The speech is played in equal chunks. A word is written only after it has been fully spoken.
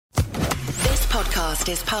podcast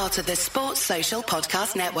is part of the Sports Social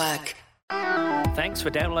Podcast Network. Thanks for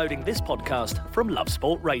downloading this podcast from Love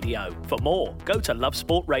Sport Radio. For more, go to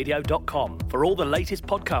lovesportradio.com for all the latest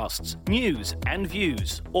podcasts, news and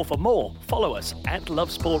views. Or for more, follow us at Love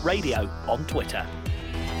Sport Radio on Twitter.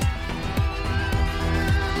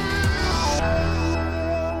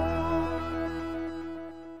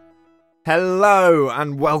 Hello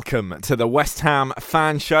and welcome to the West Ham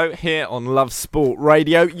Fan Show here on Love Sport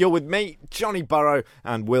Radio. You're with me, Johnny Burrow,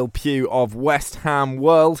 and Will Pugh of West Ham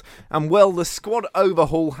World. And Will, the squad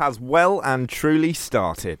overhaul has well and truly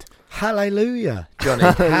started. Hallelujah, Johnny.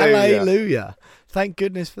 Hallelujah. Thank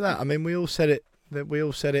goodness for that. I mean, we all said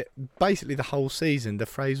it basically the whole season. The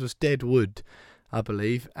phrase was dead wood, I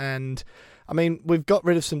believe. And I mean, we've got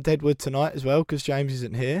rid of some dead wood tonight as well because James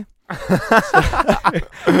isn't here.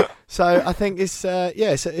 So I think it's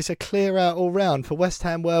a clear out all round for West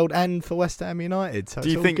Ham World and for West Ham United. So do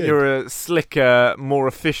you think you're a slicker, more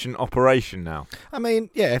efficient operation now? I mean,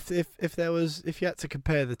 yeah. If you had to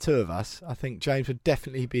compare the two of us, I think James would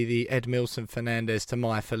definitely be the Ed Milson Fernandez to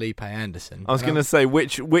my Felipe Anderson. I was going to say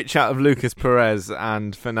which out of Lucas Perez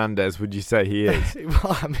and Fernandez would you say he is?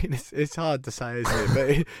 Well, I mean, it's hard to say, isn't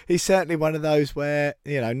it? But he's certainly one of those where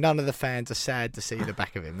none of the fans are sad to see the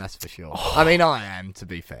back of him. That's for sure. I mean, I am, to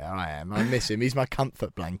be fair. I am. I miss him. He's my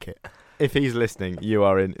comfort blanket. If he's listening, you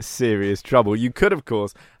are in serious trouble. You could, of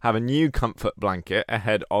course, have a new comfort blanket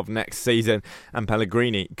ahead of next season, and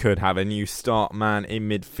Pellegrini could have a new start man in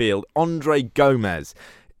midfield. Andre Gomes.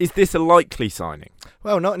 Is this a likely signing?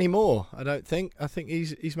 Well, not anymore, I don't think. I think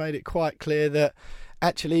he's made it quite clear that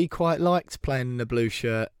actually he quite liked playing in the blue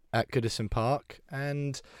shirt at Goodison Park,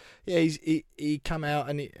 and yeah, he come out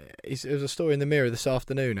and there was a story in the Mirror this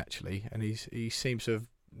afternoon actually, and he seems to have,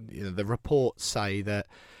 the reports say that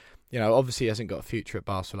obviously he hasn't got a future at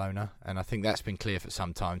Barcelona, and I think that's been clear for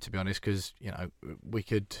some time, to be honest, because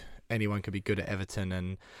anyone could be good at Everton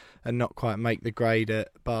and not quite make the grade at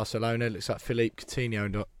Barcelona. It looks like Philippe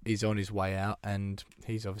Coutinho is on his way out, and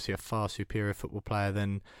he's obviously a far superior football player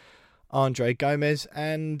than Andre Gomes,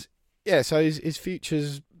 and yeah, so his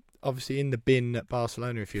future's obviously in the bin at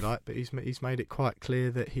Barcelona, if you like, but he's made it quite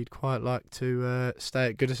clear that he'd quite like to stay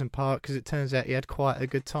at Goodison Park, because it turns out he had quite a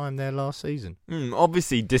good time there last season.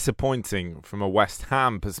 Obviously disappointing from a West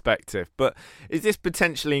Ham perspective, but is this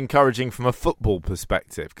potentially encouraging from a football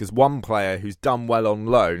perspective? Because one player who's done well on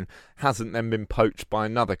loan hasn't then been poached by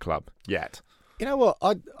another club yet. You know what?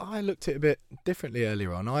 I looked at it a bit differently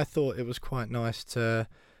earlier on. I thought it was quite nice to...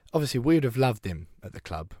 Obviously, we would have loved him at the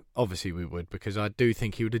club. Obviously, we would, because I do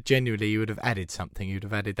think he would have added something. He would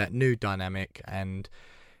have added that new dynamic, and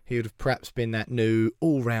he would have perhaps been that new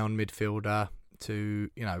all-round midfielder to,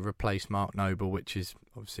 replace Mark Noble, which is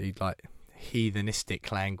obviously like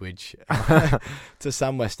heathenistic language to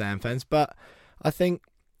some West Ham fans. But I think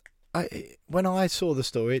when I saw the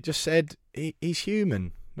story, it just said he's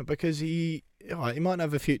human, because he might not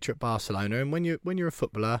have a future at Barcelona, and when you're a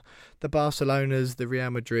footballer, the Barcelonas, the Real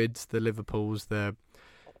Madrids, the Liverpools, the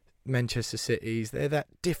Manchester Cities, they're that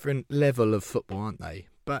different level of football, aren't they?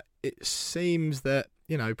 But it seems that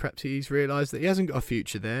perhaps he's realised that he hasn't got a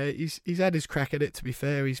future there. He's had his crack at it, to be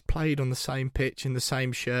fair. He's played on the same pitch in the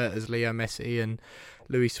same shirt as Leo Messi and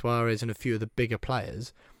Luis Suarez and a few of the bigger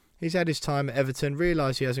players. He's had his time at Everton,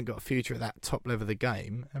 realised he hasn't got a future at that top level of the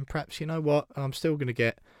game, and perhaps, I'm still going to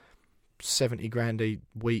get 70 grand a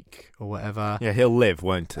week or whatever. Yeah, he'll live,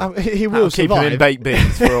 won't he? He will survive. Keep him in baked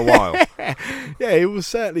beans for a while. Yeah, he will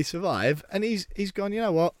certainly survive. And he's gone, you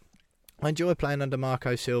know what? I enjoy playing under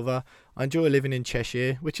Marco Silva. I enjoy living in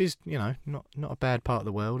Cheshire, which is, not a bad part of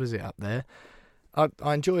the world, is it, up there?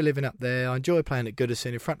 I enjoy living up there. I enjoy playing at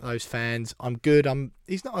Goodison in front of those fans. I'm good.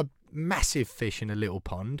 He's not a massive fish in a little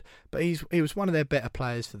pond, but he was one of their better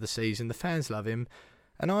players for the season. The fans love him.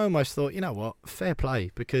 And I almost thought, you know what? Fair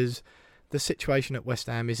play, because the situation at West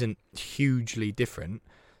Ham isn't hugely different.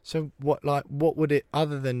 So what would it,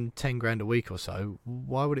 other than 10 grand a week or so,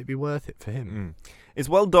 why would it be worth it for him? It's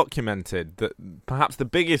well documented that perhaps the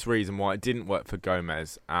biggest reason why it didn't work for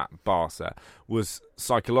Gomes at Barca was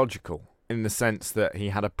psychological, in the sense that he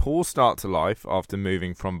had a poor start to life after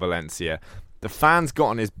moving from Valencia. The fans got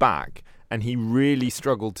on his back, and he really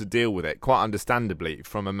struggled to deal with it, quite understandably,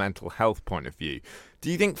 from a mental health point of view. Do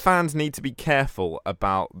you think fans need to be careful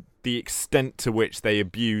about the extent to which they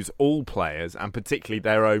abuse all players, and particularly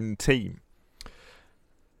their own team?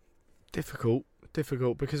 Difficult,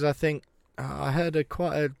 because I think I heard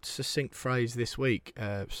quite a succinct phrase this week.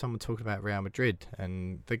 Someone talking about Real Madrid,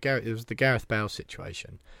 and it was the Gareth Bale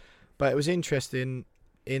situation. But it was interesting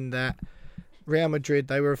in that Real Madrid,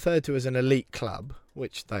 they were referred to as an elite club,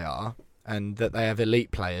 which they are, and that they have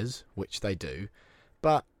elite players, which they do.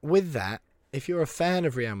 But with that, if you're a fan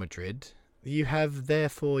of Real Madrid, you have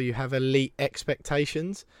elite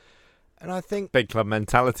expectations. And I think... Big club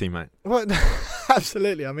mentality, mate. Well,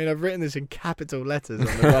 absolutely. I mean, I've written this in capital letters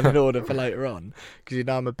on the running order for later on, because you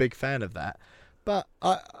know I'm a big fan of that. But,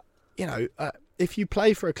 if you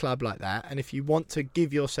play for a club like that, and if you want to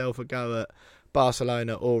give yourself a go at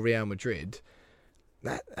Barcelona or Real Madrid,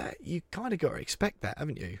 that you kind of got to expect that,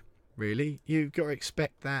 haven't you? Really, you've got to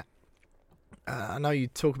expect that. I know you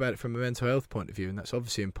talk about it from a mental health point of view, and that's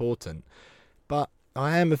obviously important. But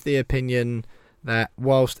I am of the opinion that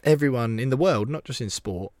whilst everyone in the world, not just in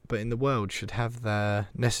sport, but in the world, should have the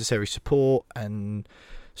necessary support and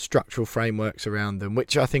structural frameworks around them,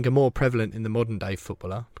 which I think are more prevalent in the modern day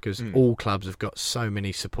footballer, because all clubs have got so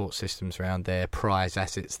many support systems around their prize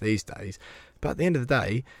assets these days. But at the end of the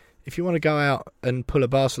day, if you want to go out and pull a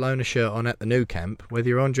Barcelona shirt on at the Nou Camp, whether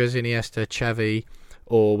you're Andres Iniesta, Xavi,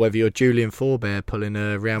 or whether you're Julian Forbear pulling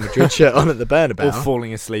a Real Madrid shirt on at the Bernabeu, or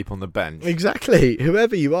falling asleep on the bench. Exactly.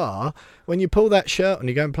 Whoever you are, when you pull that shirt on,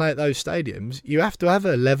 you go and play at those stadiums, you have to have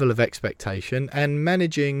a level of expectation, and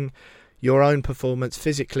managing your own performance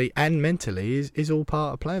physically and mentally is all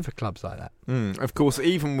part of playing for clubs like that. Of course,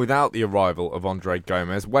 even without the arrival of Andre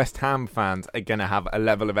Gomes, West Ham fans are going to have a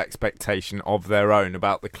level of expectation of their own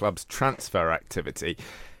about the club's transfer activity.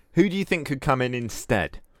 Who do you think could come in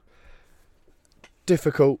instead?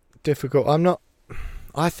 Difficult.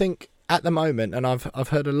 I think at the moment, and I've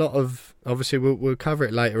heard a lot of, obviously we'll cover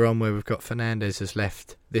it later on, where we've got Fernandes has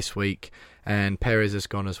left this week and Perez has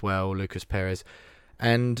gone as well, Lucas Perez,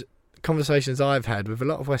 and conversations I've had with a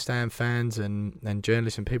lot of West Ham fans and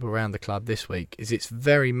journalists and people around the club this week is it's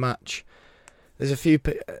very much, there's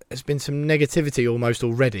been some negativity almost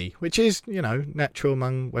already, which is, natural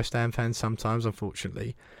among West Ham fans sometimes,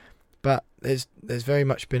 unfortunately. But there's very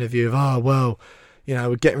much been a view of,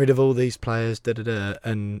 we're getting rid of all these players,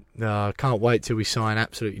 and I can't wait till we sign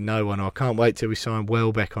absolutely no one, or I can't wait till we sign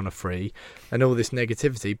Welbeck on a free, and all this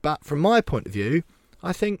negativity. But from my point of view,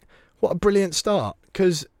 I think what a brilliant start,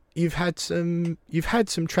 because you've had some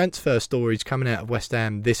transfer stories coming out of West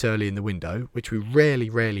Ham this early in the window, which we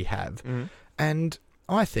rarely have. And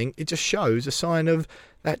I think it just shows a sign of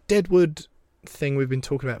that deadwood thing we've been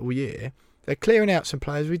talking about all year. They're clearing out some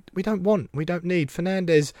players we don't want, we don't need.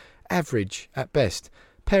 Fernandes, average at best.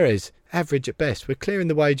 Perez, average at best. We're clearing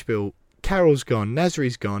the wage bill. Carroll's gone,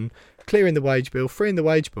 Nasri's gone, clearing the wage bill, freeing the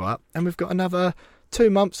wage bill up, and we've got another 2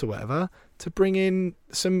 months or whatever to bring in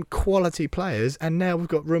some quality players, and now we've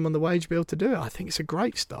got room on the wage bill to do it. I think it's a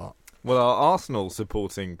great start. Well, our Arsenal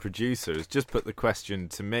supporting producer has just put the question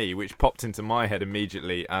to me, which popped into my head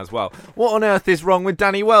immediately as well. What on earth is wrong with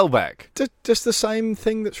Danny Welbeck? Just the same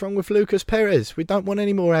thing that's wrong with Lucas Perez. We don't want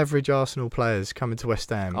any more average Arsenal players coming to West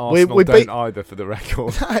Ham. Arsenal we don't either, for the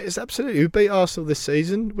record. No, it's absolutely. We beat Arsenal this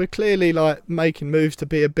season. We're clearly making moves to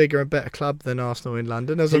be a bigger and better club than Arsenal in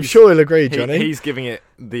London, as I'm sure you'll agree, Johnny. He's giving it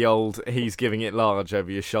he's giving it large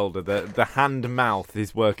over your shoulder. The hand-mouth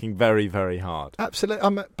is working very, very hard.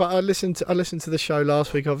 Absolutely. But I listened to the show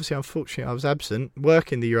last week. Obviously, unfortunately, I was absent,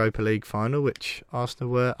 working the Europa League final, which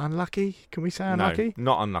Arsenal were unlucky. Can we say unlucky?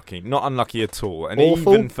 No, not unlucky. Not unlucky at all. An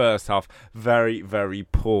Awful. Even first half, very, very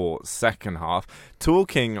poor second half.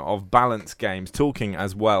 Talking of balanced games, talking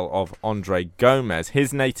as well of Andre Gomes,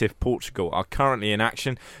 his native Portugal are currently in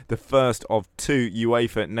action. The first of 2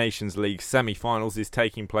 UEFA Nations League semi-finals is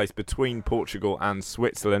taking place between Portugal and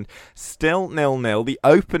Switzerland. Still 0-0. The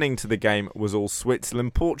opening to the game was all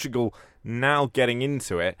Switzerland. Portugal now getting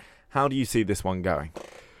into it. How do you see this one going?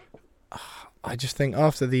 I just think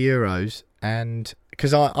after the Euros, and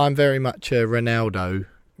because I'm very much a Ronaldo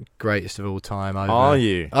greatest of all time. Are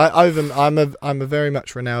you? I'm a very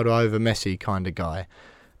much Ronaldo over Messi kind of guy,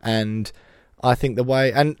 and I think the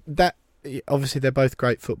way, and that obviously they're both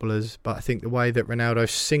great footballers, but I think the way that Ronaldo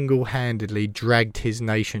single-handedly dragged his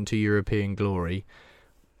nation to European glory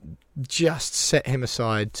just set him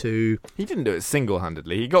aside to... He didn't do it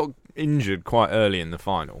single-handedly. He got injured quite early in the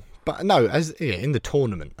final. But no, in the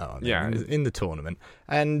tournament. In the tournament.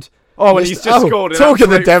 And... Oh, and he's just scored. Talk of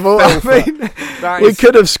the devil. I mean, we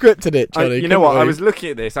could have scripted it, Johnny. You know what? I was looking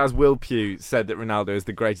at this as Will Pugh said that Ronaldo is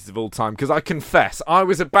the greatest of all time, because I confess, I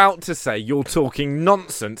was about to say you're talking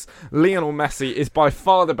nonsense. Lionel Messi is by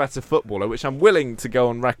far the better footballer, which I'm willing to go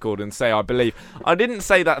on record and say I believe. I didn't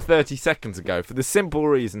say that 30 seconds ago for the simple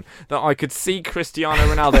reason that I could see Cristiano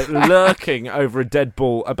Ronaldo lurking over a dead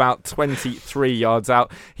ball about 23 yards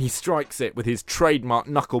out. He strikes it with his trademark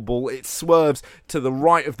knuckleball. It swerves to the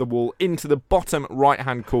right of the wall into the bottom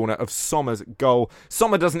right-hand corner of Sommer's goal.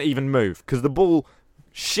 Sommer doesn't even move because the ball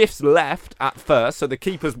shifts left at first, so the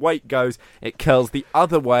keeper's weight goes, it curls the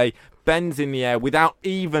other way, bends in the air without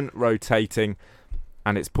even rotating,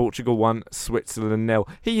 and it's Portugal 1, Switzerland 0.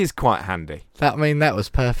 He is quite handy. That was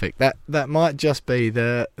perfect. That might just be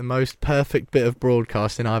the most perfect bit of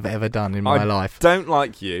broadcasting I've ever done in my life. I don't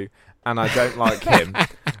like you, and I don't like him.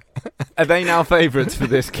 Are they now favourites for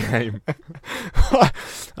this game?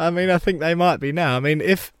 I think they might be now.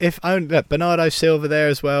 If only look, Bernardo Silva there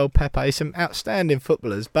as well, Pepe, some outstanding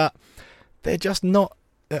footballers, but they're just not.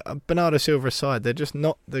 Bernardo Silva aside, they're just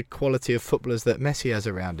not the quality of footballers that Messi has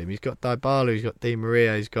around him. He's got Dybala, he's got Di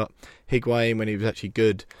Maria, he's got Higuain when he was actually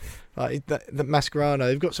good. The Mascherano,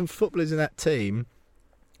 they've got some footballers in that team.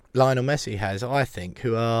 Lionel Messi has, I think,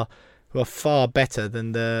 who are far better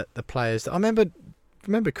than the players. I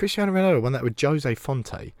remember Cristiano Ronaldo won that with Jose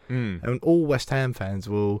Fonte, and all West Ham fans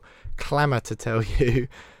will clamour to tell you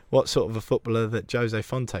what sort of a footballer that Jose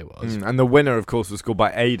Fonte was. And the winner, of course, was scored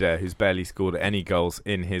by Ada, who's barely scored any goals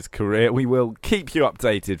in his career. We will keep you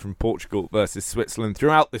updated from Portugal versus Switzerland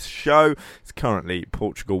throughout this show. It's currently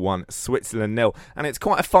Portugal 1, Switzerland 0, and it's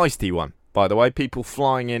quite a feisty one. By the way, people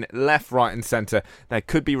flying in left, right and centre. There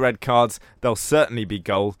could be red cards. There'll certainly be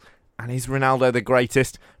goals. And is Ronaldo the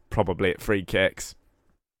greatest? Probably at free kicks.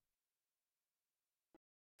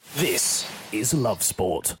 This is Love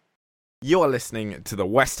Sport. You are listening to the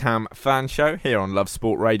West Ham Fan Show here on Love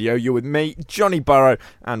Sport Radio. You're with me, Johnny Burrow,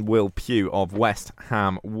 and Will Pugh of West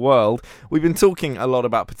Ham World. We've been talking a lot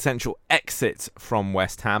about potential exits from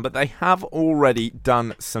West Ham, but they have already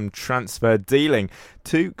done some transfer dealing.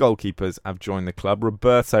 Two goalkeepers have joined the club,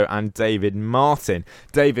 Roberto and David Martin.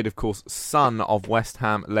 David, of course, son of West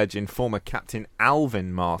Ham legend, former captain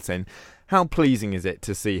Alvin Martin. How pleasing is it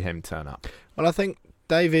to see him turn up? Well, I think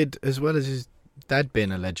David, as well as his dad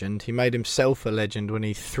being a legend, he made himself a legend when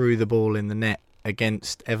he threw the ball in the net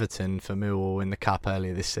against Everton for Millwall in the Cup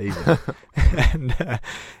earlier this season. And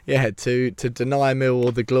to deny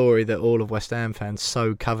Millwall the glory that all of West Ham fans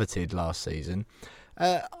so coveted last season,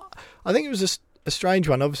 I think it was a strange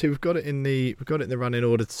one. Obviously, we've got it in the running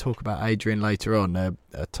order to talk about Adrian later on,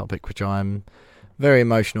 a topic which I'm very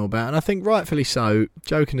emotional about, and I think rightfully so.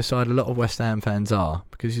 Joking aside, a lot of West Ham fans are,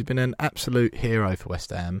 because he's been an absolute hero for West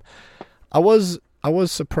Ham. I was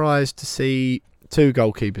surprised to see two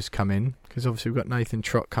goalkeepers come in, because obviously we've got Nathan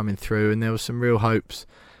Trott coming through, and there was some real hopes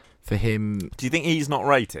for him. Do you think he's not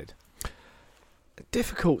rated?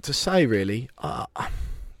 Difficult to say, really.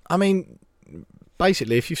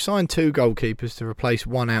 Basically, if you've signed two goalkeepers to replace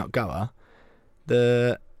one outgoer,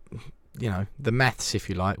 the maths, if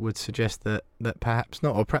you like, would suggest that perhaps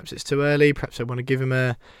not, or perhaps it's too early. Perhaps they want to give him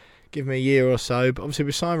a year or so. But obviously,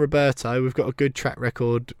 we signed Roberto. We've got a good track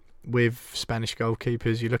record with Spanish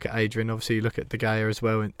goalkeepers. You look at Adrian, obviously you look at De Gea as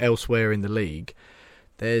well, and elsewhere in the league,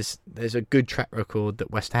 there's a good track record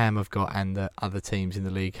that West Ham have got and that other teams in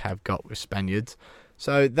the league have got with Spaniards.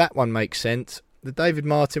 So that one makes sense. The David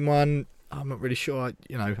Martin one, I'm not really sure.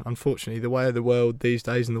 Unfortunately, the way of the world these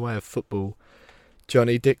days and the way of football,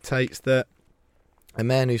 Johnny, dictates that a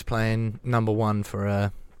man who's playing number one for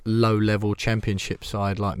a low-level championship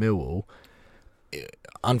side like Millwall,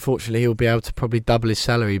 unfortunately, he'll be able to probably double his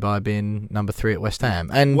salary by being number 3 at West Ham.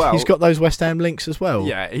 And he's got those West Ham links as well.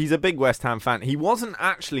 Yeah, he's a big West Ham fan. He wasn't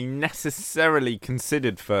actually necessarily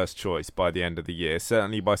considered first choice by the end of the year,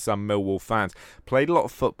 certainly by some Millwall fans. Played a lot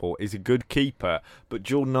of football, is a good keeper, but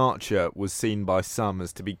Jordan Archer was seen by some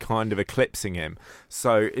as to be kind of eclipsing him.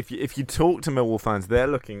 So if you talk to Millwall fans, they're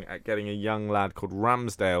looking at getting a young lad called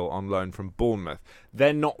Ramsdale on loan from Bournemouth.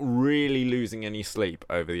 They're not really losing any sleep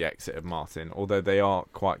over the exit of Martin, although they are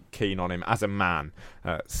quite keen on him as a man,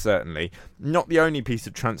 certainly. Not the only piece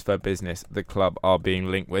of transfer business the club are being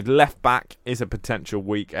linked with. Left back is a potential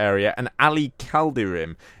weak area, and Ali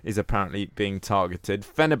Kaldirim is apparently being targeted.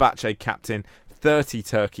 Fenerbahce captain, 30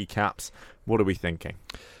 Turkey caps. What are we thinking?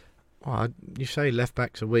 Well, you say left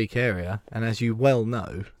back's a weak area, and as you well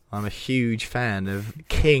know, I'm a huge fan of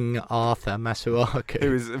King Arthur Masuaku,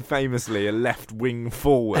 who is famously a left-wing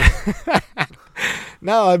forward.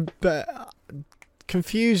 No,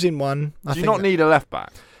 confusing one. Do you not need a left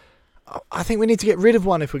back? I think we need to get rid of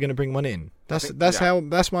one if we're going to bring one in. That's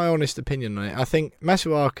my honest opinion on it. I think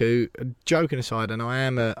Masuaku, joking aside, and I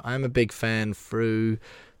am a big fan through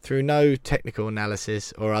no technical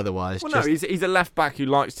analysis or otherwise. Well, he's a left back who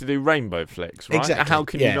likes to do rainbow flicks, right? Exactly. How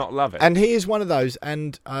can you not love it? And he is one of those.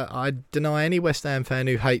 And I deny any West Ham fan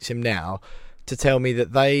who hates him now to tell me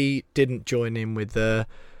that they didn't join in with the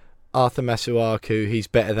Arthur Masuaku, he's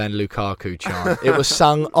better than Lukaku chant. It was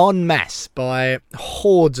sung en masse by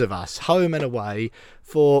hordes of us, home and away,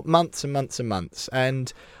 for months and months and months.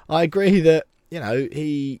 And I agree that,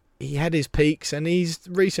 he he had his peaks, and he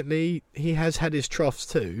has had his troughs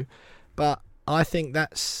too. But I think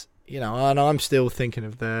that's, and I'm still thinking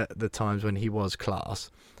of the times when he was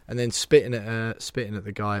class, and then spitting at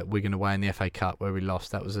the guy at Wigan away in the FA Cup where we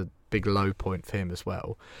lost. That was a big low point for him as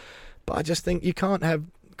well. But I just think you can't have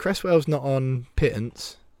Cresswell's not on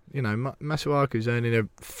pittance. Masuaku's earning a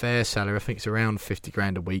fair salary. I think it's around 50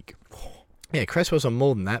 grand a week. Yeah, Cresswell's on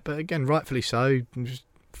more than that, but again, rightfully so. Just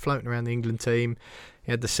floating around the England team.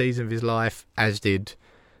 He had the season of his life, as did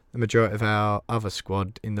the majority of our other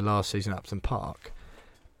squad in the last season at Upton Park.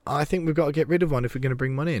 I think we've got to get rid of one if we're going to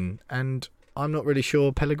bring one in. And I'm not really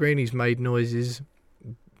sure. Pellegrini's made noises,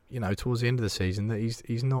 towards the end of the season that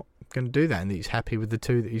he's not going to do that, and that he's happy with the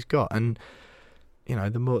two that he's got. And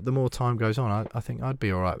the more time goes on, I think I'd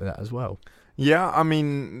be all right with that as well. Yeah, I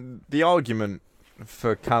mean, the argument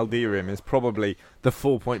for Calderim is probably the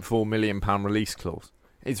 £4.4 million release clause.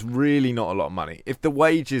 It's really not a lot of money. If the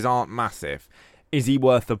wages aren't massive, is he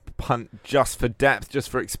worth a punt just for depth, just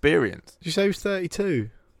for experience? Did you say he was 32?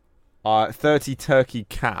 30 turkey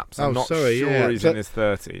caps. I'm not sure he's in his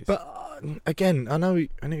 30s. But again, I know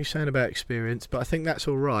you're saying about experience, but I think that's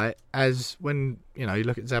all right. As when you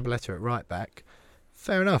look at Zabaleta at right back,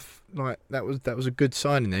 fair enough. Like that was a good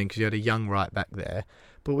signing then, because you had a young right back there.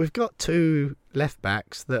 But we've got two left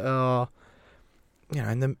backs that are,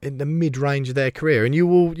 in the mid range of their career, and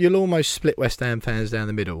you'll almost split West Ham fans down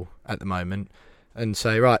the middle at the moment, and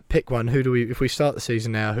say, right, pick one. If we start the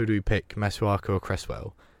season now, who do we pick, Masuaku or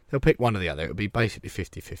Cresswell? They'll pick one or the other. It'll be basically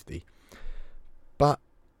 50-50.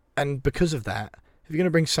 And because of that, if you're going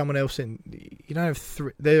to bring someone else in, you don't have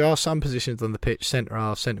three. There are some positions on the pitch, centre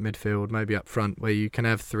half, centre midfield, maybe up front, where you can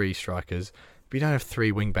have three strikers, but you don't have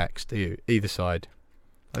three wing backs, do you? Either side.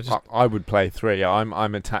 I would play three. I'm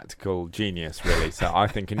a tactical genius, really. So I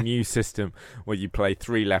think a new system where you play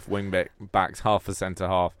three left wing backs, half a centre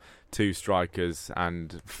half, two strikers,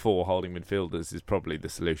 and four holding midfielders is probably the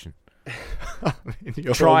solution. I mean,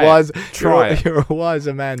 you're a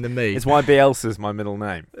wiser man than me. It's why Bielsa's my middle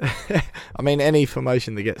name. I mean, any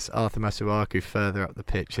formation that gets Arthur Masuaku further up the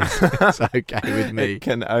pitch is okay with me. It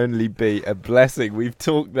can only be a blessing. We've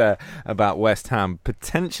talked there about West Ham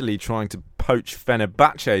potentially trying to poach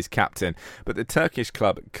Fenerbahce's captain, but the Turkish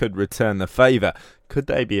club could return the favour. Could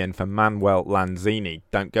they be in for Manuel Lanzini?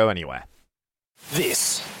 Don't go anywhere.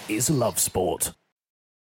 This is Love Sport.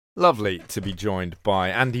 Lovely to be joined by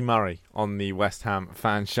Andy Murray on the West Ham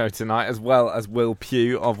Fan Show tonight, as well as Will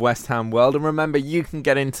Pugh of West Ham World. And remember, you can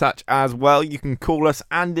get in touch as well. You can call us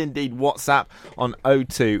and indeed WhatsApp on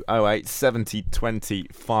 0208 70 20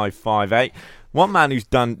 558. One man who's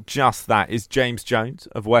done just that is James Jones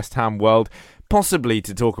of West Ham World, possibly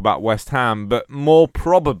to talk about West Ham, but more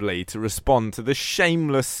probably to respond to the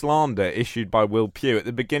shameless slander issued by Will Pugh at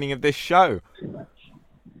the beginning of this show.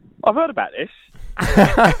 I've heard about this.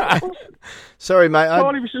 Sorry, mate.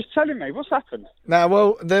 Charlie was just telling me. What's happened?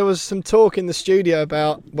 Well, there was some talk in the studio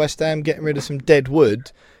about West Ham getting rid of some dead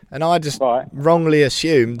wood, and I just wrongly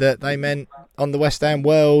assumed that they meant on the West Ham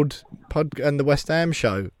World and the West Ham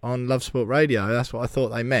show on Love Sport Radio. That's what I thought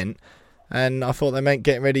they meant, and I thought they meant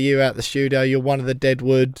getting rid of you out the studio. You're one of the dead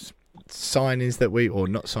wood signings that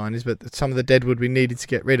not signings, but some of the dead wood we needed to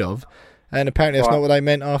get rid of, and apparently that's not what they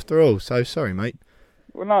meant after all. So sorry, mate.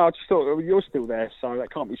 Well, no, I just thought you're still there, so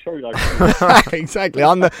that can't be true, though. Exactly.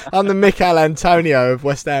 I'm the Mikel Antonio of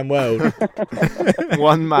West Ham World.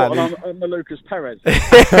 One man. I'm the Lucas Perez.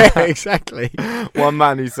 Exactly. One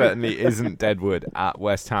man who certainly isn't deadwood at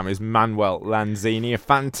West Ham is Manuel Lanzini, a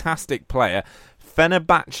fantastic player.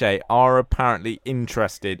 Fenerbahce are apparently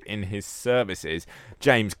interested in his services.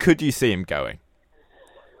 James, could you see him going?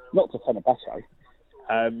 Not to Fenerbahce.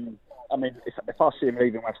 I mean, if I see him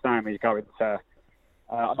leaving West Ham, he's going to...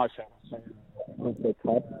 I know Chelsea is a good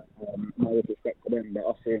club. No disrespect to them, but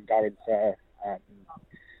I see him going to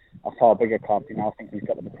a far bigger club. I think he's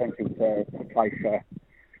got the potential to play for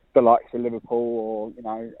the likes of Liverpool or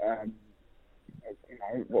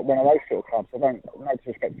one of those sort of clubs. No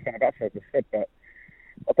disrespect to Fenerbahce, as I said, but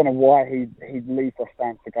I don't know why he'd leave West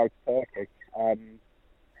Ham to go to Turkey. And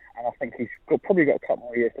I think he's probably got a couple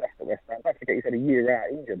more years left at West Ham. Don't forget he's had a year out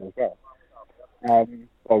injured as well.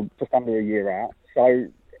 Just under a year out. So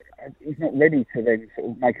he's not ready to then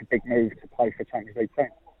sort of make a big move to play for Champions League team.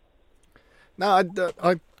 No,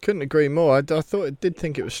 I couldn't agree more. I did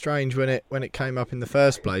think it was strange when it came up in the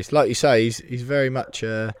first place. Like you say, he's very much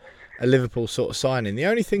a Liverpool sort of signing. The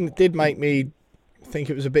only thing that did make me think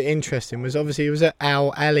it was a bit interesting was obviously he was at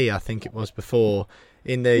Al Ali, I think it was before,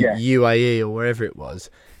 in the UAE or wherever it was.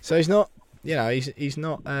 So he's not he's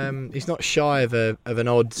not shy of an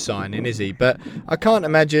odd signing, is he? But I can't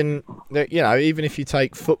imagine that, even if you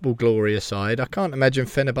take football glory aside, I can't imagine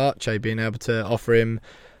Fenerbahce being able to offer him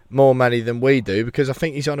more money than we do, because I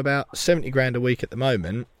think he's on about 70 grand a week at the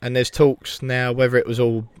moment, and there's talks now, whether it was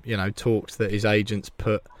all talks that his agents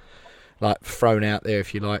thrown out there,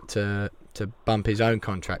 if you like, to bump his own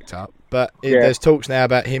contract up, but there's talks now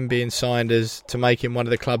about him being signed to make him one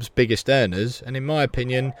of the club's biggest earners, and in my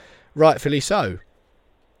opinion, rightfully so.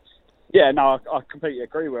 Yeah, no, I completely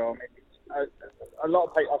agree with. I mean, a lot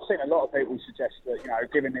of people, I've seen a lot of people suggest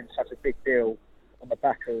that giving him such a big deal on the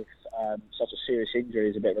back of such a serious injury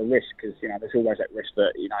is a bit of a risk, because there's always that risk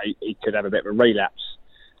that he could have a bit of a relapse.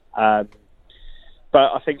 But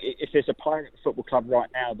I think if there's a player at the football club right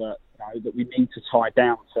now that that we need to tie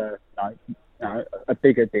down to a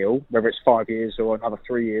bigger deal, whether it's 5 years or another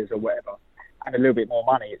 3 years or whatever, and a little bit more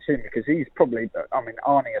money, it's him, because he's probably,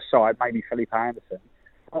 Arnie aside, maybe Felipe Anderson,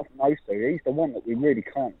 apart from those two, he's the one that we really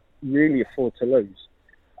can't really afford to lose,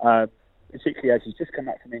 particularly as he's just come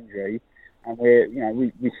back from injury. And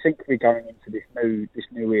we think we're going into this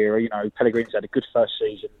new era. Pellegrini's had a good first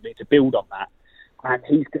season. We need to build on that, and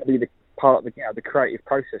he's going to be the part of the creative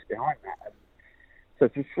process behind that. And so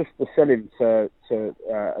just to sell him to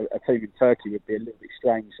a team in Turkey would be a little bit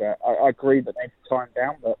strange. I agree that they need to tie him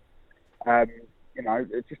down, but I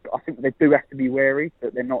think they do have to be wary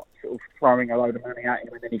that they're not sort of throwing a load of money at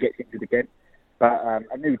him and then he gets injured again. But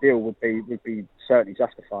a new deal would be certainly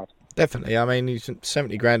justified. Definitely. I mean, he's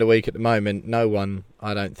 70 grand a week at the moment. No one,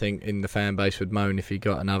 I don't think, in the fan base would moan if he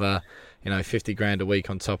got another, 50 grand a week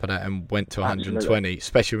on top of that and went to 120. Absolutely.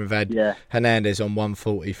 Especially when we've had Hernandez on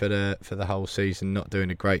 140 for the whole season, not doing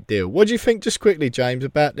a great deal. What do you think, just quickly, James,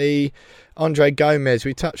 about the Andre Gomes?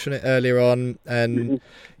 We touched on it earlier on, and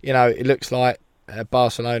it looks like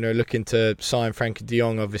Barcelona are looking to sign Frankie de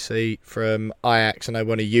Jong, obviously, from Ajax, and they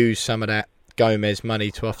want to use some of that Gomes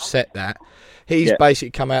money to offset that. He's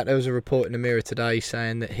basically come out. There was a report in the Mirror today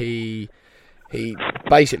saying that he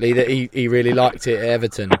really liked it at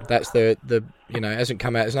Everton. That's the it hasn't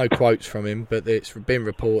come out. There's no quotes from him, but it's been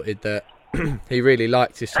reported that he really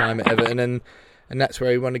liked his time at Everton, and that's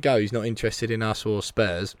where he want to go. He's not interested in us or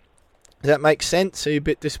Spurs. Does that make sense? Are you a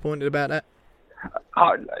bit disappointed about that?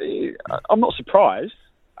 I'm not surprised.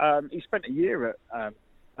 He spent a year at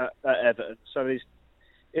Everton, so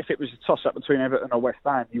if it was a toss-up between Everton or West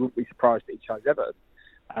Ham, you wouldn't be surprised that he chose Everton.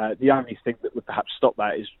 The only thing that would perhaps stop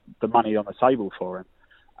that is the money on the table for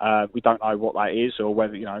him. We don't know what that is or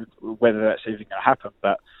whether that's even going to happen.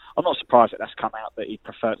 But I'm not surprised that that's come out that he'd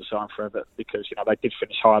prefer to sign for Everton, because they did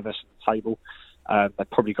finish higher than us on the table. They've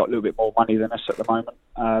probably got a little bit more money than us at the moment.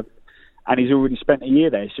 And he's already spent a year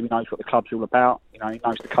there, so he knows what the club's all about. He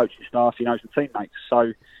knows the coaching staff, he knows the teammates.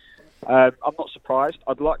 So I'm not surprised.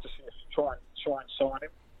 I'd like to see us try and sign him,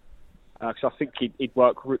 because I think he'd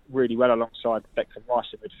work really well alongside Declan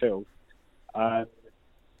Rice in midfield.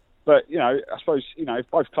 But I suppose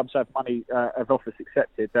if both clubs have money, have offers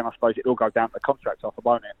accepted, then I suppose it'll all go down to the contract offer,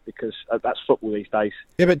 won't it? Because that's football these days.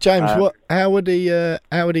 Yeah, but James, how would he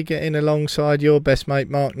get in alongside your best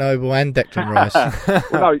mate Mark Noble and Declan Rice?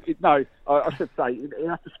 Well, no. I should say you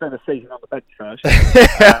have to spend a season on the bench first.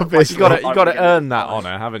 You've got to earn that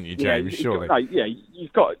honour, haven't you, James? Surely.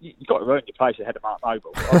 You've got to earn your place ahead of Mark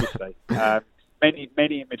Noble, obviously. Many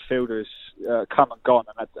midfielders come and gone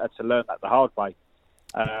and had to learn that the hard way.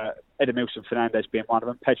 Edmilson Fernandez being one of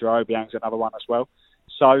them. Pedro Obiang's another one as well.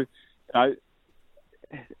 So,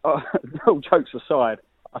 all jokes aside,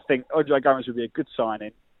 I think Andre Gomes would be a good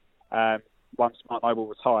signing once Mark Noble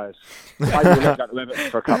retires. Maybe we'll let him go to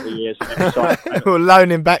Everton for a couple of years and then sign him. We'll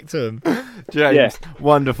loan him back to him. James,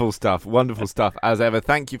 wonderful stuff as ever.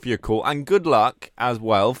 Thank you for your call, and good luck as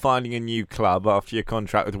well finding a new club after your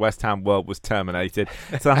contract with West Ham World was terminated.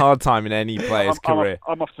 It's a hard time in any player's career.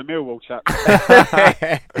 I'm off to Millwall, chap.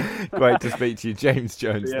 Great to speak to you, James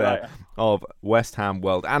Jones there of West Ham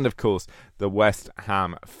World, and of course the West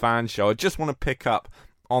Ham Fan Show. I just want to pick up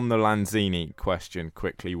on the Lanzini question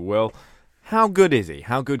quickly, Will. How good is he?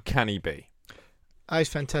 How good can he be? He's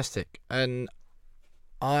fantastic, and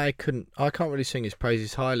I can't really sing his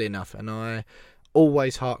praises highly enough, and I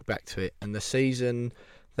always hark back to it. And the season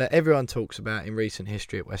that everyone talks about in recent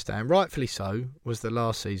history at West Ham, rightfully so, was the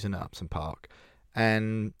last season at Upton Park,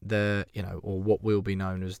 and or what will be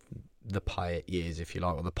known as the Payet years, if you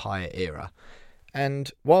like, or the Payet era.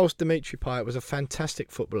 And whilst Dimitri Payet was a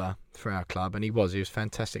fantastic footballer for our club, and he was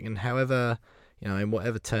fantastic, and however, in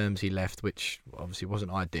whatever terms he left, which obviously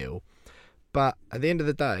wasn't ideal. But at the end of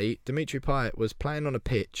the day, Dimitri Payet was playing on a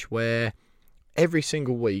pitch where every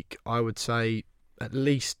single week, I would say at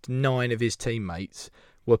least 9 of his teammates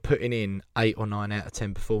were putting in 8 or 9 out of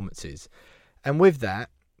 10 performances. And with that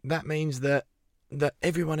means that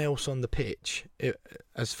everyone else on the pitch,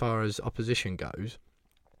 as far as opposition goes,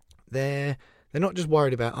 they're not just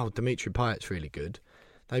worried about, oh, Dimitri Payet's really good.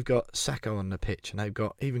 They've got Sacco on the pitch, and they've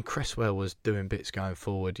got, even Cresswell was doing bits going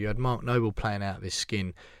forward. You had Mark Noble playing out of his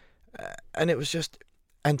skin. And it was just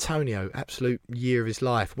Antonio, absolute year of his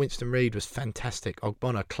life. Winston Reid was fantastic.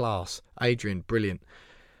 Ogbonna, class. Adrian, brilliant.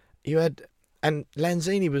 And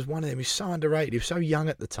Lanzini was one of them. He was so underrated. He was so young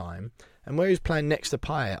at the time. And where he was playing next to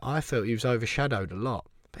Payet, I felt he was overshadowed a lot.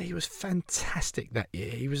 But he was fantastic that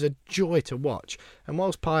year. He was a joy to watch. And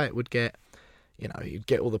whilst Payet would get, he'd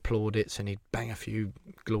get all the plaudits and he'd bang a few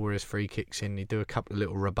glorious free kicks in. He'd do a couple of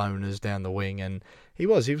little Rabonas down the wing. And he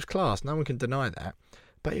was class. No one can deny that.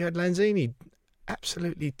 But you had Lanzini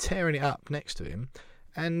absolutely tearing it up next to him.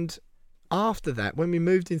 And after that, when we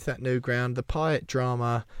moved into that new ground, the Payet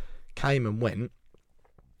drama came and went.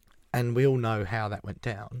 And we all know how that went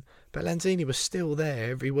down. But Lanzini was still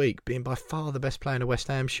there every week, being by far the best player in a West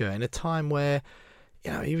Ham shirt, in a time where,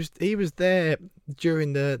 he was there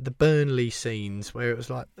during the Burnley scenes where it was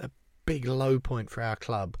like a big low point for our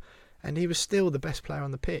club. And he was still the best player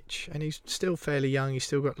on the pitch. And he's still fairly young. He's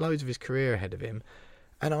still got loads of his career ahead of him.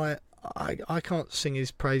 And I can't sing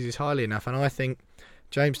his praises highly enough. And I think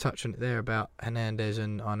James touched on it there about Hernandez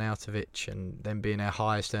and Arnautovic and them being our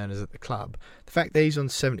highest earners at the club. The fact that he's on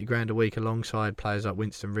 70 grand a week alongside players like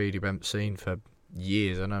Winston Reid, who we haven't seen for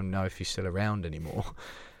years. I don't know if he's still around anymore.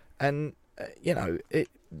 And,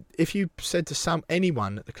 if you said to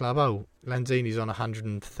anyone at the club, oh, Lanzini's on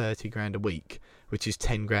 130 grand a week, which is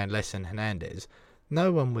 10 grand less than Hernandez,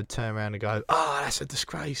 no one would turn around and go, oh, that's a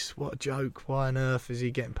disgrace. What a joke. Why on earth is he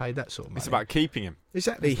getting paid that sort of money? It's about keeping him.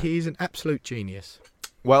 Exactly. He's an absolute genius.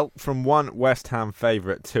 Well, from one West Ham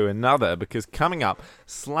favourite to another, because coming up,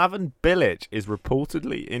 Slaven Bilic is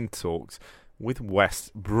reportedly in talks with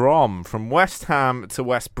West Brom. From West Ham to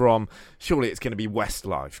West Brom, surely it's going to be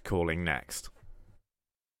Westlife calling next.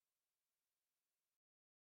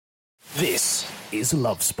 This is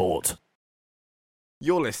Love Sport.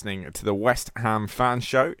 You're listening to the West Ham Fan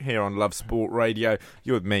Show here on Love Sport Radio.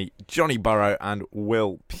 You're with me, Johnny Burrow, and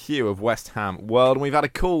Will Pugh of West Ham World. And we've had a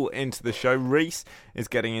call into the show. Reese is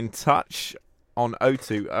getting in touch on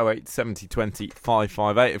 02 08 70 20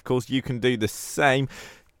 558. Of course, you can do the same.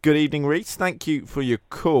 Good evening, Reese. Thank you for your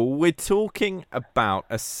call. We're talking about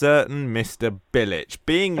a certain Mr. Bilic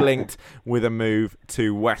being linked with a move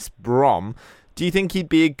to West Brom. Do you think he'd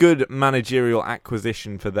be a good managerial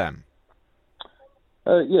acquisition for them?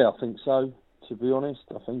 Yeah, I think so. To be honest,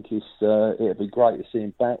 I think it'd be great to see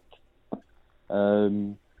him back.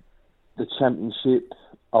 The Championship,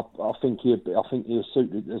 I think he'll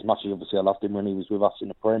suit it, as much as obviously I loved him when he was with us in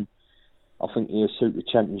the Prem. I think he'll suit the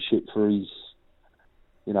Championship for his.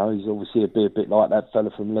 He's obviously a bit like that fella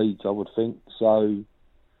from Leeds, I would think. So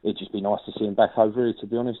it'd just be nice to see him back over here, to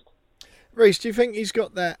be honest. Reece, do you think he's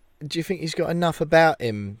got that? Do you think he's got enough about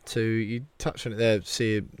him to, you touched on it there,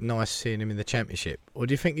 nice seeing him in the Championship? Or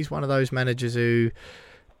do you think he's one of those managers who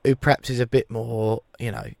perhaps is a bit more,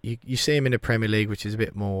 you see him in the Premier League, which is a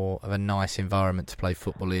bit more of a nice environment to play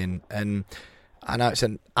football in. And I know it's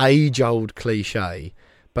an age-old cliche,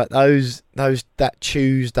 but that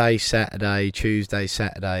Tuesday, Saturday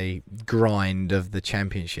grind of the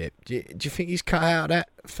Championship, do you think he's cut out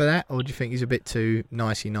for that? Or do you think he's a bit too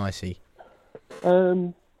nicey-nicey?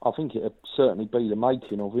 I think it'd certainly be the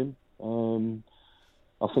making of him.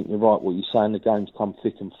 I think you're right what you're saying. The games come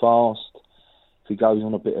thick and fast. If he goes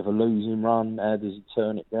on a bit of a losing run, how does he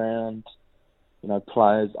turn it round?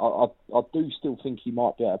 Players. I do still think he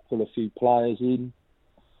might be able to pull a few players in.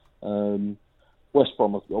 West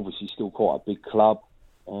Brom are obviously still quite a big club,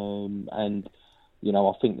 and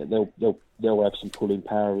I think that they'll have some pulling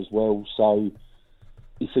power as well. So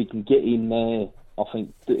if he can get in there, I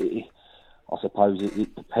think. I suppose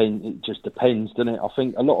it depends. It just depends, doesn't it? I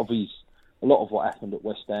think a lot of what happened at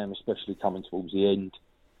West Ham, especially coming towards the end,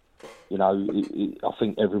 I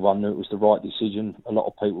think everyone knew it was the right decision. A lot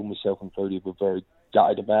of people, myself included, were very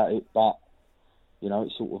gutted about it, but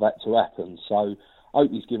it sort of had to happen. So I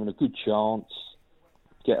hope he's given a good chance.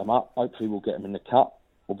 Get them up. Hopefully, we'll get them in the cup.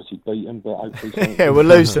 Obviously, beat them, but hopefully, yeah, we'll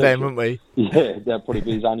lose to them, won't we? Yeah, that'll probably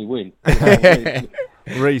be his only win.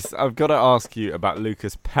 Reece, I've got to ask you about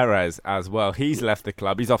Lucas Perez as well. He's left the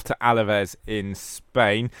club. He's off to Alaves in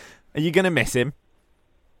Spain. Are you going to miss him?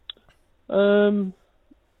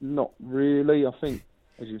 Not really. I think,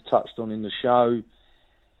 as you've touched on in the show,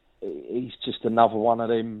 he's just another one of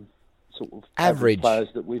them sort of average players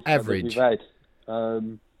that we've had.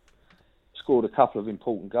 Scored a couple of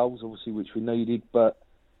important goals, obviously, which we needed, but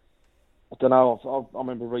I don't know. I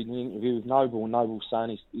remember reading an interview with Noble, and Noble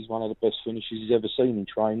saying he's one of the best finishers he's ever seen in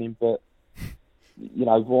training. But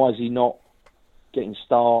why is he not getting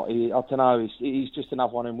started? I don't know. He's just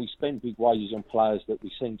another one, and we spend big wages on players that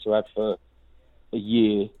we seem to have for a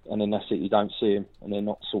year, and then that's it. You don't see them, and they're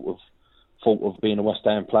not sort of thought of being a West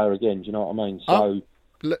Ham player again. Do you know what I mean? So,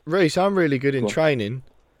 Reece, I'm really good in training.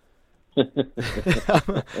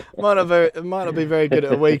 might not be very good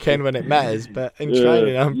at a weekend when it matters, but in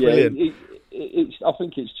training I'm brilliant. I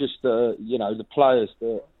think it's just the players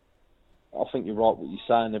that, I think you're right what you're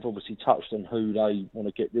saying. They've obviously touched on who they want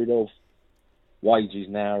to get rid of. Wages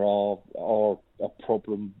now are a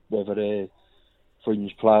problem, whether they're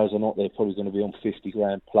fringe players or not. They're probably going to be on 50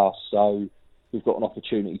 grand plus, so we've got an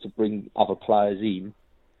opportunity to bring other players in.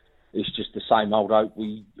 It's just the same old hope.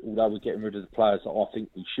 Although we're getting rid of the players that I think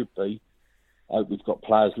we should be, I hope we've got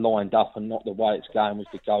players lined up and not the way it's going with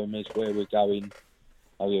the Gomes, where we're going,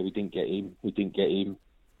 oh yeah, we didn't get him.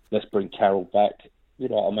 Let's bring Carroll back. You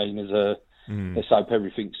know what I mean? Let's hope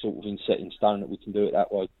everything's sort of in set in stone that we can do it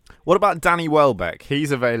that way. What about Danny Welbeck?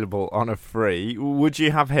 He's available on a free. Would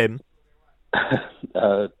you have him?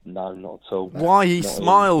 No, not at all. Why? He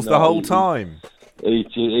smiles the whole time.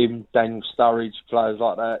 Him, Daniel Sturridge, players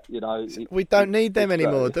like that, We don't need them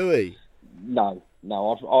anymore, do we? No.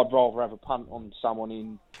 I'd rather have a punt on someone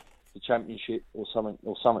in the Championship or something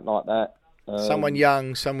like that. Someone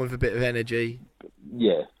young, someone with a bit of energy.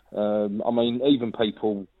 Yeah. I mean, even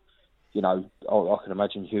people, I can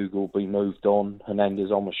imagine Hugo will be moved on.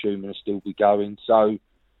 Hernandez, I'm assuming, will still be going. So,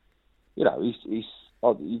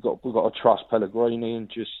 we've got to trust Pellegrini and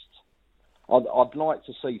just. I'd like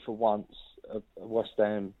to see for once a West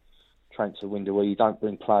Ham transfer window where you don't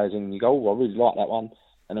bring players in and you go, oh, I really like that one,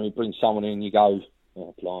 and then we bring someone in and you go,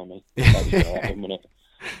 oh, blimey,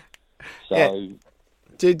 So, yeah.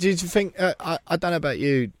 Did you think? I don't know about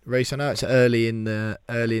you, Reece. I know it's early in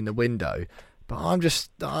the window, but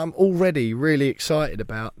I'm already really excited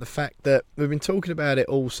about the fact that we've been talking about it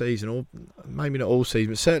all season, or maybe not all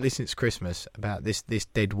season, but certainly since Christmas, about this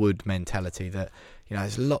deadwood mentality that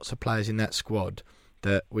there's lots of players in that squad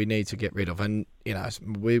that we need to get rid of, and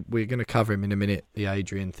we're going to cover him in a minute, the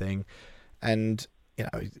Adrian thing, and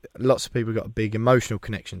lots of people got a big emotional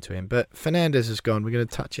connection to him. But Fernandez has gone. We're going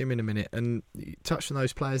to touch him in a minute, and touch on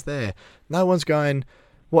those players there. No one's going,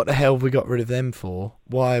 what the hell have we got rid of them for?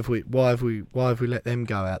 Why have we let them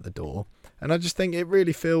go out the door? And I just think it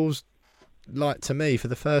really feels like, to me, for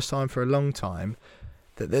the first time for a long time,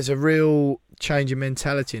 that there's a real change in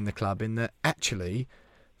mentality in the club, in that actually,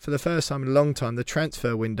 for the first time in a long time, the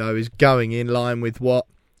transfer window is going in line with what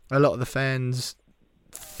a lot of the fans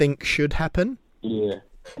think should happen. Yeah,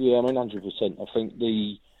 I mean, 100%. I think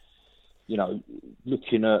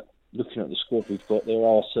looking at the squad we've got, there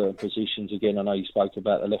are certain positions. Again, I know you spoke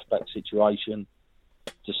about the left back situation.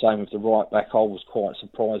 The same with the right back. I was quite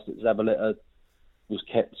surprised that Zabaleta was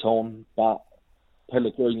kept on, but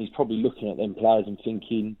Pellegrini's probably looking at them players and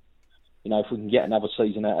thinking, if we can get another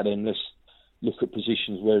season out of them, let's look at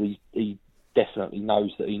positions where he definitely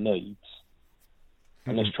knows that he needs.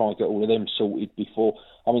 And let's try and get all of them sorted before.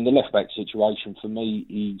 I mean, the left-back situation for me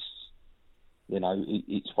is,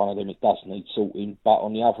 it's one of them, it does need sorting. But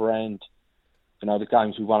on the other hand, the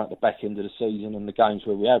games we won at the back end of the season and the games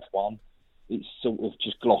where we have won, it's sort of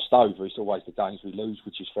just glossed over. It's always the games we lose,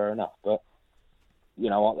 which is fair enough. But,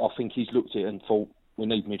 I think he's looked at it and thought, we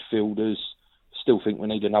need midfielders. Still think we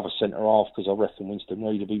need another centre-half, because I reckon Winston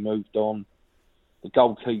Reid will be moved on. The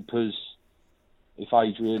goalkeepers, if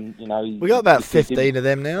Adrian, we got about 15 of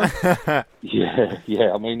them now.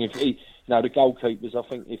 yeah. I mean, if he, the goalkeepers, I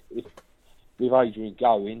think if with Adrian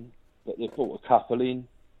going, that they've brought a couple in,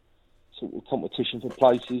 sort of competition for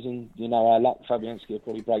places, and our luck, Fabianski will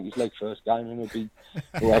probably break his leg first game, and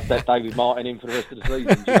we'll have that David Martin in for the rest of the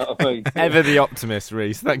season. Do you know what I mean? Ever the optimist,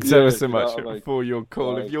 Reece. Thanks ever so much for your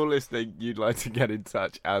call. Right. If you're listening, you'd like to get in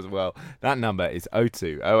touch as well. That number is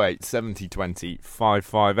 02 08 70 20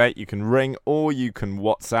 558. You can ring or you can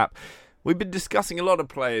WhatsApp. We've been discussing a lot of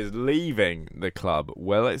players leaving the club.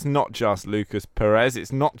 Well, it's not just Lucas Perez,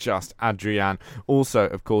 it's not just Adrian, also,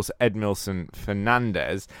 of course, Edmilson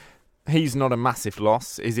Fernandez. He's not a massive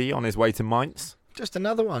loss, is he, on his way to Mainz? Just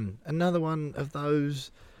another one of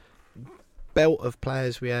those belt of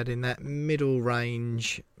players we had in that middle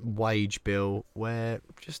range wage bill where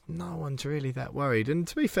just no one's really that worried. And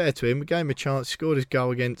to be fair to him, we gave him a chance, scored his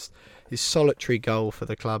solitary goal for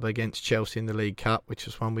the club against Chelsea in the League Cup, which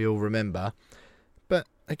was one we all remember. But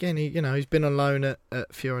again, he's been on loan at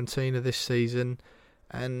Fiorentina this season,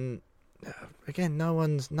 and again, no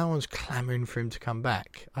one's clamouring for him to come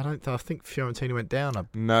back. I think Fiorentina went down.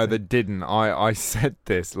 No, they didn't. I said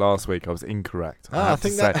this last week. I was incorrect. I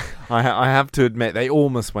think that I have to admit they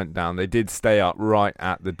almost went down. They did stay up right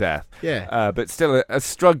at the death. Yeah, but still a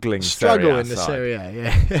struggling struggle in the side. Serie A.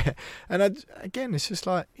 Yeah, and again, it's just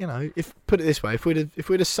like, if put it this way, if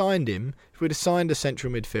we'd have signed him, if we'd have signed a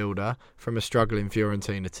central midfielder from a struggling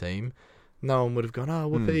Fiorentina team, no one would have gone, oh,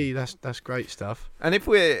 whoopee, that's great stuff. And if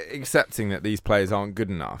we're accepting that these players aren't good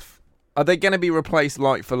enough, are they going to be replaced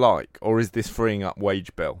like for like, or is this freeing up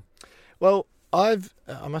wage bill? Well, I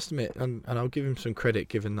must admit, and I'll give him some credit,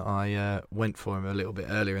 given that I went for him a little bit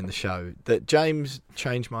earlier in the show, that James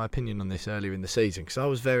changed my opinion on this earlier in the season, because I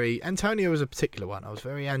was Antonio was a particular one. I was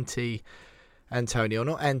very anti-Antonio,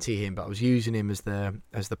 not anti him, but I was using him as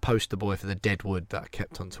the poster boy for the deadwood that I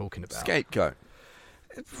kept on talking about. Scapegoat.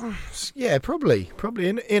 Yeah, probably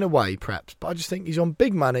in a way, perhaps. But I just think he's on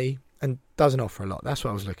big money and doesn't offer a lot. That's what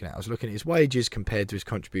I was looking at. I was looking at his wages compared to his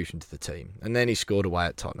contribution to the team. And then he scored away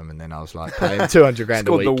at Tottenham, and then I was like, pay him 200 grand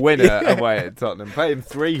a week. Scored the winner away at Tottenham. Pay him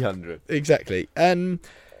 300. Exactly. And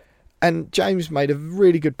James made a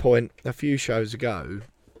really good point a few shows ago,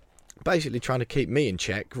 basically trying to keep me in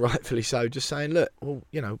check, rightfully so, just saying, look, well,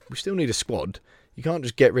 we still need a squad. You can't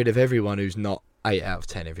just get rid of everyone who's not 8 out of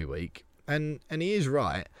 10 every week. And he is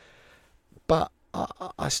right, but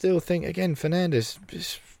I still think, again, Fernandes,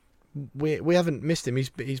 we haven't missed him.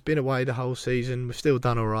 He's been away the whole season. We've still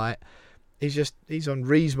done all right. He's on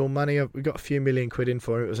reasonable money. We got a few million quid in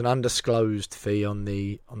for him. It was an undisclosed fee on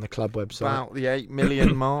the club website. About the 8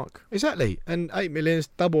 million mark. Exactly, and 8 million is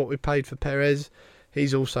double what we paid for Perez.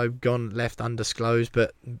 He's also gone left undisclosed,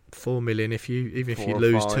 but 4 million. If you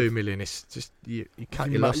lose 2 million, it's just you cut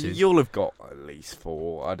your losses. You'll have got at least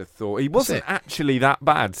 4. I'd have thought he wasn't actually that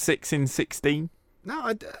bad. 6 in 16.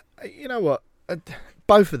 No, you know what?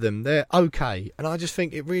 Both of them, they're okay, and I just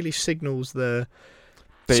think it really signals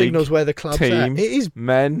where the club's team, at. It is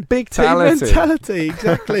big team mentality,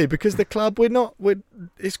 exactly. Because the club,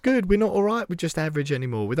 it's good. We're not all right with just average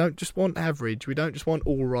anymore. We don't just want average. We don't just want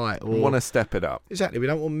all right. We want to step it up. Exactly. We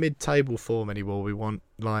don't want mid-table form anymore. We want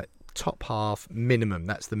top half minimum.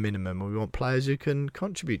 That's the minimum. And we want players who can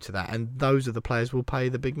contribute to that, and those are the players we'll pay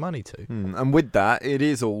the big money to. And with that, it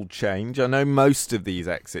is all change. I know most of these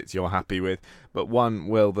exits you're happy with, but one,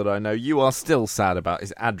 Will, that I know you are still sad about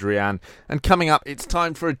is Adrian. And coming up, it's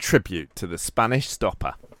time for a tribute to the Spanish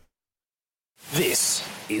stopper. This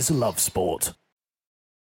is Love Sport.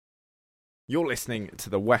 You're listening to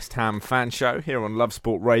the West Ham Fan Show here on Love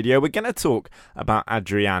Sport Radio. We're going to talk about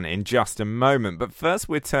Adrian in just a moment, but first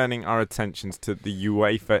we're turning our attentions to the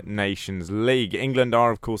UEFA Nations League. England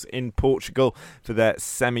are, of course, in Portugal for their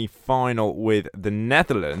semi-final with the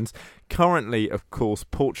Netherlands. Currently, of course,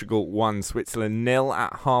 Portugal won Switzerland 0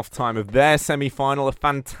 at half-time of their semi-final. A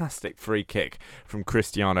fantastic free kick from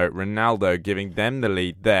Cristiano Ronaldo, giving them the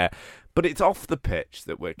lead there. But it's off the pitch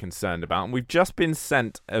that we're concerned about, and we've just been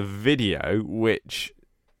sent a video which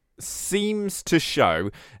seems to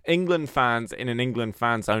show England fans in an England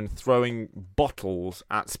fan zone throwing bottles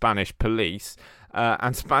at Spanish police,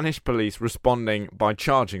 and Spanish police responding by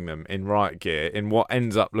charging them in riot gear in what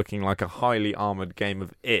ends up looking like a highly armoured game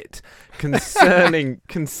of it. Concerning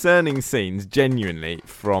scenes, genuinely,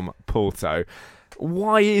 from Porto.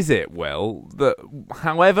 Why is it, Will, that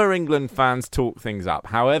however England fans talk things up,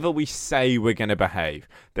 however we say we're going to behave,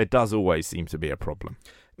 there does always seem to be a problem?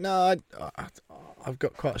 No, I've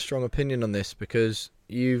got quite a strong opinion on this, because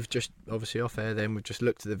you've just, obviously off air then, we've just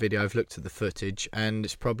looked at the video, I've looked at the footage, and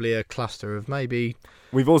it's probably a cluster of maybe...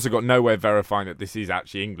 We've also got nowhere verifying that this is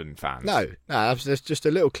actually England fans. No, there's just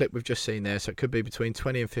a little clip we've just seen there, so it could be between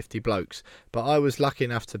 20 and 50 blokes. But I was lucky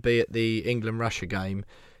enough to be at the England-Russia game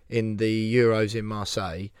in the Euros in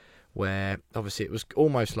Marseille, where obviously it was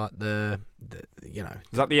almost like the Is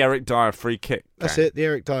that the Eric Dyer free kick? That's it, the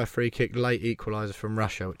Eric Dyer free kick, late equaliser from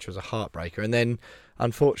Russia, which was a heartbreaker. And then,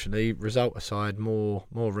 unfortunately, result aside, more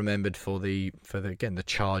remembered for the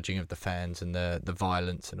charging of the fans and the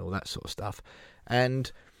violence and all that sort of stuff.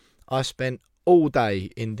 And I spent all day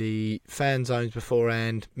in the fan zones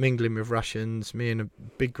beforehand, mingling with Russians, me and a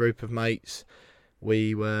big group of mates.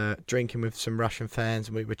 We were drinking with some Russian fans,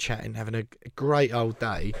 and we were chatting, having a great old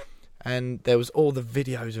day. And there was all the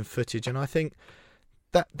videos and footage, and I think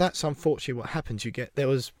that's unfortunately what happens. There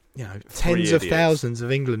was tens of thousands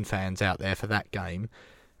of England fans out there for that game,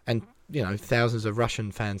 and thousands of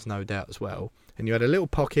Russian fans, no doubt, as well. And you had a little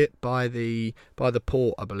pocket by the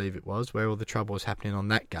port, I believe it was, where all the trouble was happening on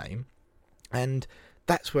that game, and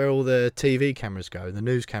that's where all the TV cameras go, the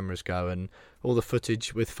news cameras go, and all the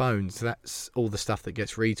footage with phones. That's all the stuff that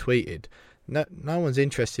gets retweeted. No one's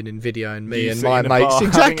interested in videoing me You and sit my in a mates bar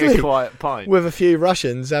exactly having a quiet pint. with a few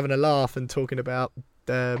Russians having a laugh and talking about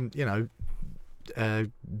Zenit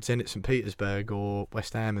St. Petersburg or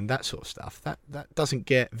West Ham and that sort of stuff. That doesn't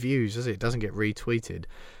get views, does it? It doesn't get retweeted.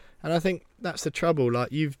 And I think that's the trouble.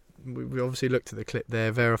 Like we obviously looked at the clip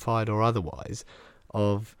there, verified or otherwise,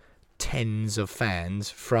 of tens of fans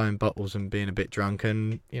throwing bottles and being a bit drunk,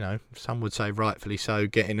 and some would say rightfully so,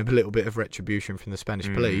 getting a little bit of retribution from the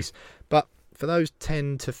Spanish police. But for those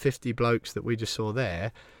 10 to 50 blokes that we just saw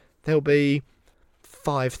there'll be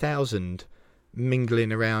 5,000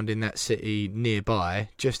 mingling around in that city nearby,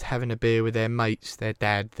 just having a beer with their mates, their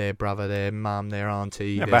dad, their brother, their mum, their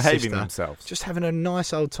auntie, their behaving sister, themselves, just having a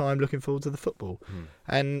nice old time, looking forward to the football.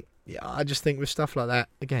 And I just think with stuff like that,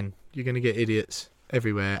 again, you're going to get idiots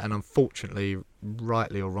everywhere, and unfortunately,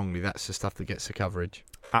 rightly or wrongly, that's the stuff that gets the coverage.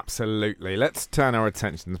 Absolutely. Let's turn our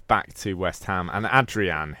attentions back to West Ham and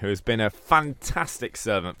Adrian, who has been a fantastic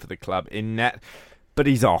servant for the club in net, but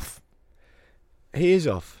he's off. He is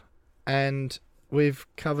off, and we've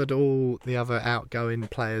covered all the other outgoing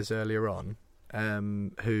players earlier on,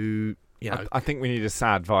 who, I think we need a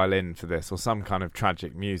sad violin for this, or some kind of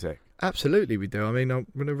tragic music. Absolutely we do. I mean, I'm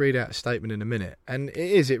going to read out a statement in a minute, and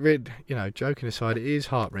joking aside, it is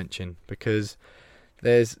heart-wrenching, because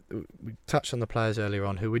we touched on the players earlier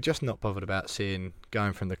on who we're just not bothered about seeing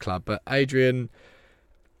going from the club. But Adrian,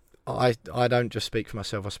 I don't just speak for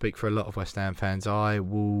myself, I speak for a lot of West Ham fans.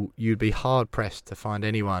 You'd be hard-pressed to find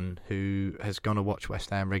anyone who has gone to watch West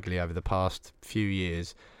Ham regularly over the past few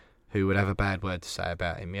years who would have a bad word to say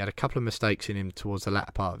about him. He had a couple of mistakes in him towards the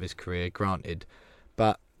latter part of his career, granted,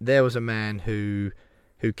 but there was a man who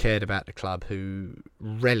cared about the club, who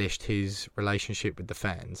relished his relationship with the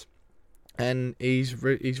fans. And he's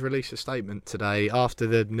released a statement today after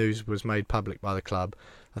the news was made public by the club.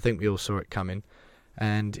 I think we all saw it coming.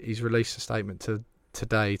 And he's released a statement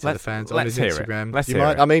today to the fans on his Instagram. Let's hear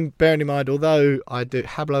it. I mean, bearing in mind, although I do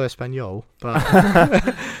hablo español, but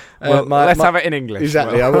let's have it in English.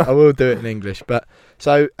 Exactly, I will do it in English. But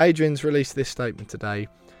so Adrian's released this statement today.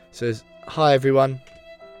 Says, "Hi everyone.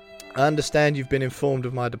 I understand you've been informed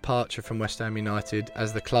of my departure from West Ham United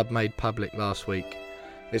as the club made public last week.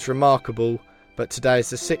 It's remarkable, but today is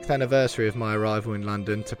the 6th anniversary of my arrival in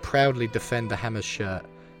London to proudly defend the Hammers shirt,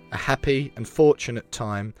 a happy and fortunate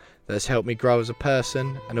time that has helped me grow as a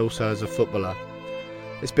person and also as a footballer.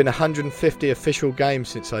 It's been 150 official games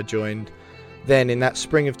since I joined. Then, in that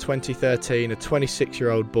spring of 2013, a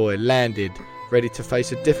 26-year-old boy landed, ready to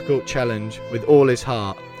face a difficult challenge with all his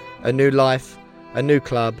heart. A new life, a new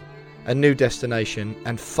club, a new destination,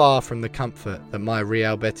 and far from the comfort that my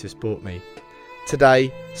Real Betis brought me.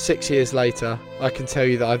 Today, 6 years later, I can tell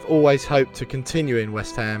you that I've always hoped to continue in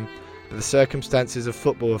West Ham, but the circumstances of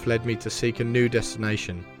football have led me to seek a new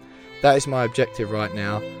destination. That is my objective right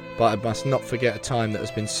now, but I must not forget a time that has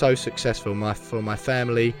been so successful for my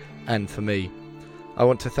family and for me. I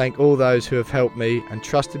want to thank all those who have helped me and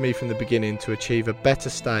trusted me from the beginning to achieve a better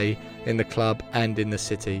stay in the club and in the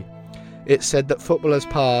city. It's said that footballers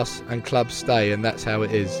pass and clubs stay, and that's how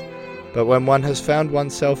it is. But when one has found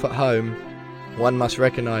oneself at home, one must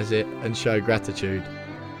recognise it and show gratitude.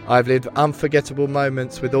 I've lived unforgettable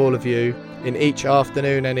moments with all of you in each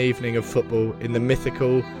afternoon and evening of football in the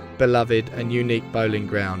mythical, beloved and unique Bowling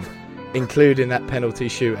Ground, including that penalty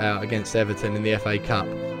shootout against Everton in the FA Cup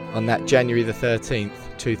on that January the 13th,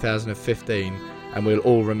 2015, and we'll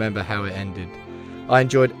all remember how it ended. I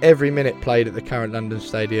enjoyed every minute played at the current London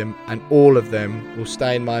Stadium, and all of them will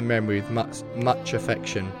stay in my memory with much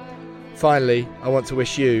affection. Finally, I want to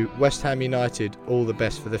wish you, West Ham United, all the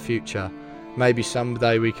best for the future. Maybe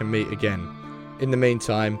someday we can meet again. In the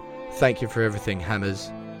meantime, thank you for everything,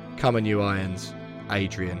 Hammers. Come on, you Irons.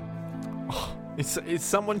 Adrian." Oh, is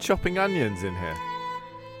someone chopping onions in here?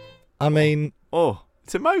 I mean... Oh,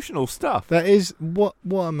 it's emotional stuff. That is... What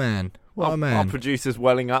a man. What a man. Our producer's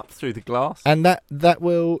welling up through the glass. And that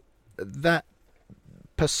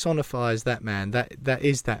personifies that man. That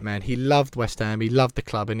is that man. He loved West Ham, he loved the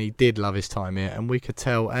club, and he did love his time here, and we could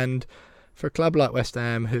tell. And for a club like West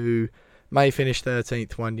Ham, who may finish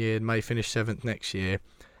 13th one year, may finish 7th next year,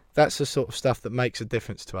 that's the sort of stuff that makes a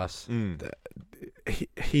difference to us.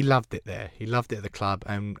 He loved it there. He loved it at the club,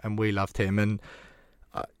 and we loved him. And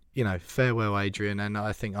farewell, Adrian. And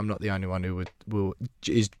I think I'm not the only one who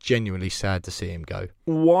is genuinely sad to see him go.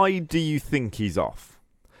 Why do you think he's off?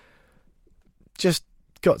 Just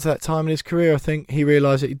got to that time in his career, I think he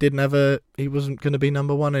realised that he wasn't going to be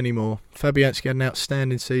number one anymore. Fabianski had an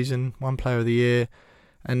outstanding season, one player of the year,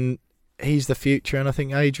 and he's the future. And I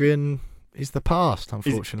think Adrian is the past,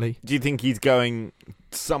 unfortunately. Do you think he's going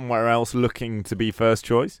somewhere else looking to be first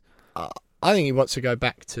choice? I think he wants to go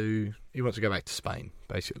back to Spain.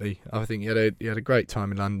 Basically, I think he had a great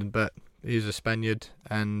time in London, but he's a Spaniard,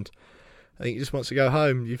 and I think he just wants to go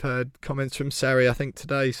home. You've heard comments from Sarri, I think,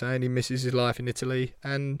 today saying he misses his life in Italy.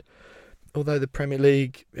 And although the Premier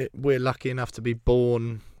League, we're lucky enough to be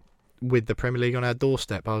born with the Premier League on our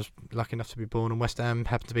doorstep. I was lucky enough to be born, and West Ham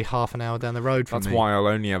happened to be half an hour down the road from me. That's why I'll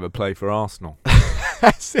only ever play for Arsenal.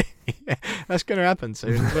 That's it. Yeah, that's going to happen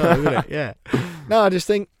soon as well, isn't it? Yeah. No, I just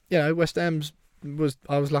think, West Ham's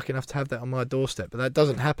I was lucky enough to have that on my doorstep, but that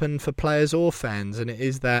doesn't happen for players or fans, and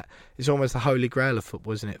it's almost the holy grail of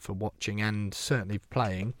football, isn't it, for watching and certainly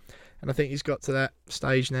playing. And I think he's got to that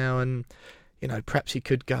stage now, and perhaps he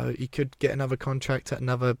could get another contract at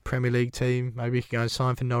another Premier League team. Maybe he could go and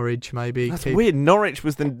sign for Norwich. Maybe that's weird. Norwich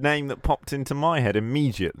was the name that popped into my head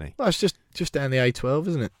immediately. Well, it's just down the A12,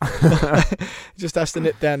 isn't it? Just has to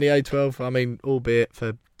nip down the A12. I mean, albeit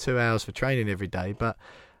for 2 hours for training every day,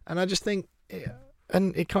 and I just think. Yeah,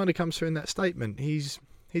 and it kind of comes through in that statement. He's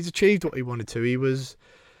achieved what he wanted to. He was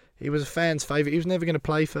a fan's favourite. He was never going to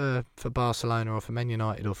play for Barcelona or for Man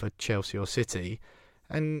United or for Chelsea or City.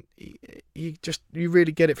 And you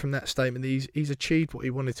really get it from that statement that he's achieved what he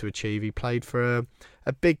wanted to achieve. He played for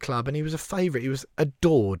a big club, and he was a favourite. He was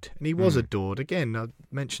adored, and he was adored. Again, I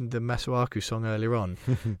mentioned the Masuaku song earlier on,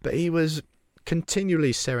 but he was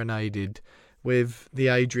continually serenaded with the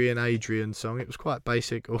Adrian song. It was quite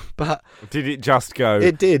basic, but... Did it just go...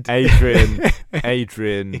 It did.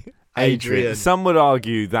 Adrian. Some would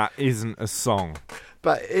argue that isn't a song.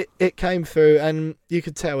 But it came through, and you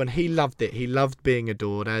could tell, and he loved it. He loved being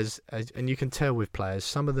adored, and you can tell with players.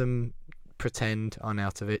 Some of them pretend,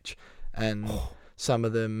 Arnautovic, and some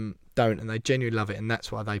of them don't, and they genuinely love it, and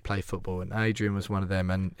that's why they play football. And Adrian was one of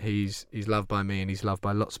them, and he's loved by me, and he's loved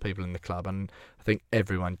by lots of people in the club, and I think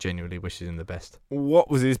everyone genuinely wishes him the best. What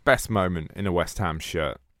was his best moment in a West Ham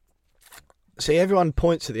shirt? See, everyone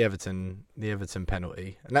points at the Everton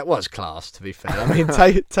penalty, and that was class, to be fair. I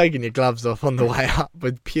mean, taking your gloves off on the way up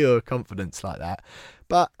with pure confidence like that.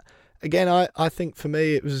 But again, I think for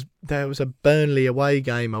me, there was a Burnley away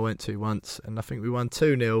game I went to once, and I think we won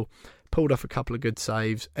 2-0, pulled off a couple of good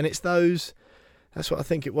saves, and it's that's what I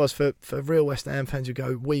think it was for real West Ham fans who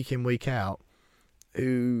go week in, week out,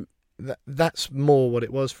 that's more what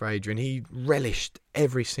it was for Adrian. He relished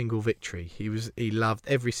every single victory. He loved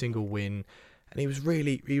every single win, and he was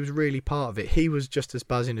really part of it. He was just as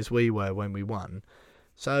buzzing as we were when we won.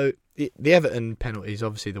 So the Everton penalty is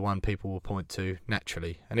obviously the one people will point to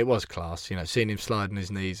naturally, and it was class. Seeing him slide on his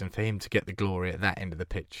knees and for him to get the glory at that end of the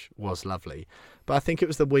pitch was lovely. But I think it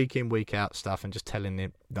was the week in, week out stuff, and just telling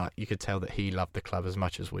him that you could tell that he loved the club as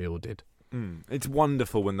much as we all did. It's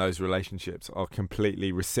wonderful when those relationships are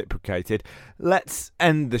completely reciprocated. Let's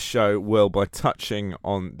end the show, Will, by touching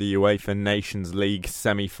on the UEFA Nations League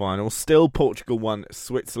semi-final. Still Portugal won,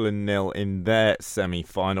 Switzerland 0 in their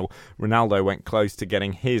semi-final. Ronaldo went close to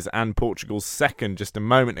getting his and Portugal's second just a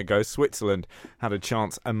moment ago. Switzerland had a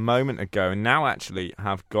chance a moment ago and now actually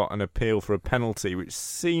have got an appeal for a penalty which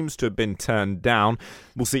seems to have been turned down.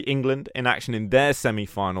 We'll see England in action in their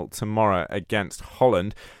semi-final tomorrow against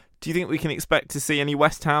Holland. Do you think we can expect to see any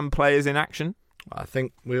West Ham players in action? I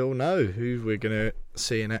think we all know who we're going to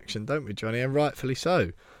see in action, don't we, Johnny? And rightfully so.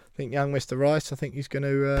 I think young Mr. Rice, I think he's going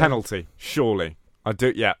to... Penalty, surely. I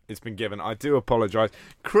do. Yeah, it's been given. I do apologise.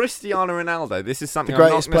 Cristiano Ronaldo. This is something I'm not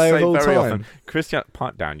going to say very often.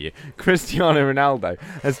 Pipe down, you. Cristiano Ronaldo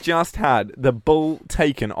has just had the ball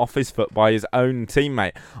taken off his foot by his own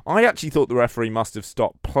teammate. I actually thought the referee must have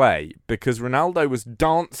stopped play because Ronaldo was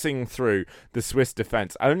dancing through the Swiss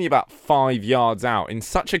defence only about 5 yards out in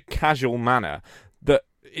such a casual manner that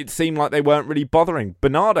it seemed like they weren't really bothering.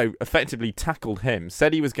 Bernardo effectively tackled him,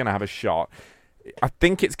 said he was going to have a shot. I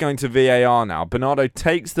think it's going to VAR now. Bernardo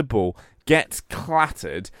takes the ball, gets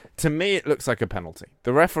clattered. To me, it looks like a penalty.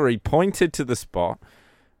 The referee pointed to the spot,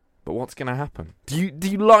 but what's going to happen? Do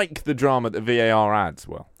you like the drama that VAR adds,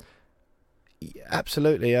 Will? Yeah,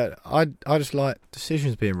 absolutely. I just like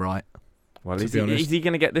decisions being right. Well, is he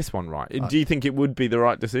going to get this one right? Do you think it would be the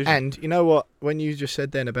right decision? And you know what? When you just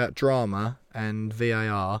said then about drama and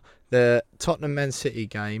VAR, the Tottenham-Man City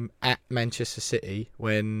game at Manchester City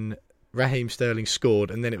when Raheem Sterling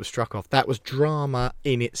scored and then it was struck off. That was drama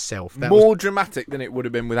in itself. More dramatic than it would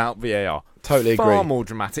have been without VAR. Totally agree. Far more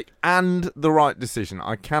dramatic and the right decision.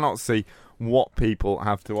 I cannot see what people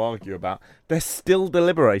have to argue about. They're still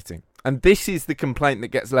deliberating. And this is the complaint that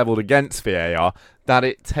gets levelled against VAR, that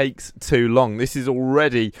it takes too long. This is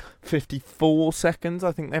already 54 seconds,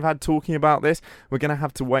 I think they've had talking about this. We're going to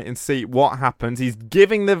have to wait and see what happens. He's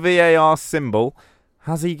giving the VAR symbol.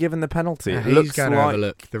 Has he given the penalty? It He's looks going to like... have a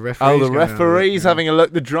look. The referee's the going to have a referee's look, having a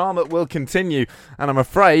look. The drama will continue. And I'm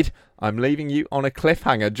afraid I'm leaving you on a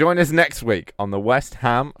cliffhanger. Join us next week on the West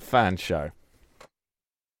Ham Fan Show.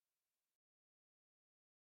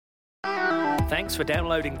 Thanks for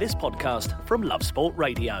downloading this podcast from Love Sport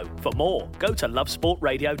Radio. For more, go to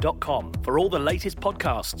lovesportradio.com for all the latest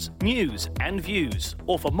podcasts, news and views.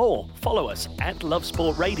 Or for more, follow us at Love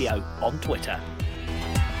Sport Radio on Twitter.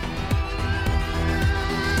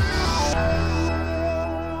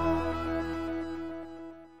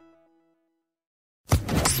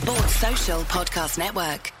 Sports Social Podcast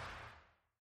Network.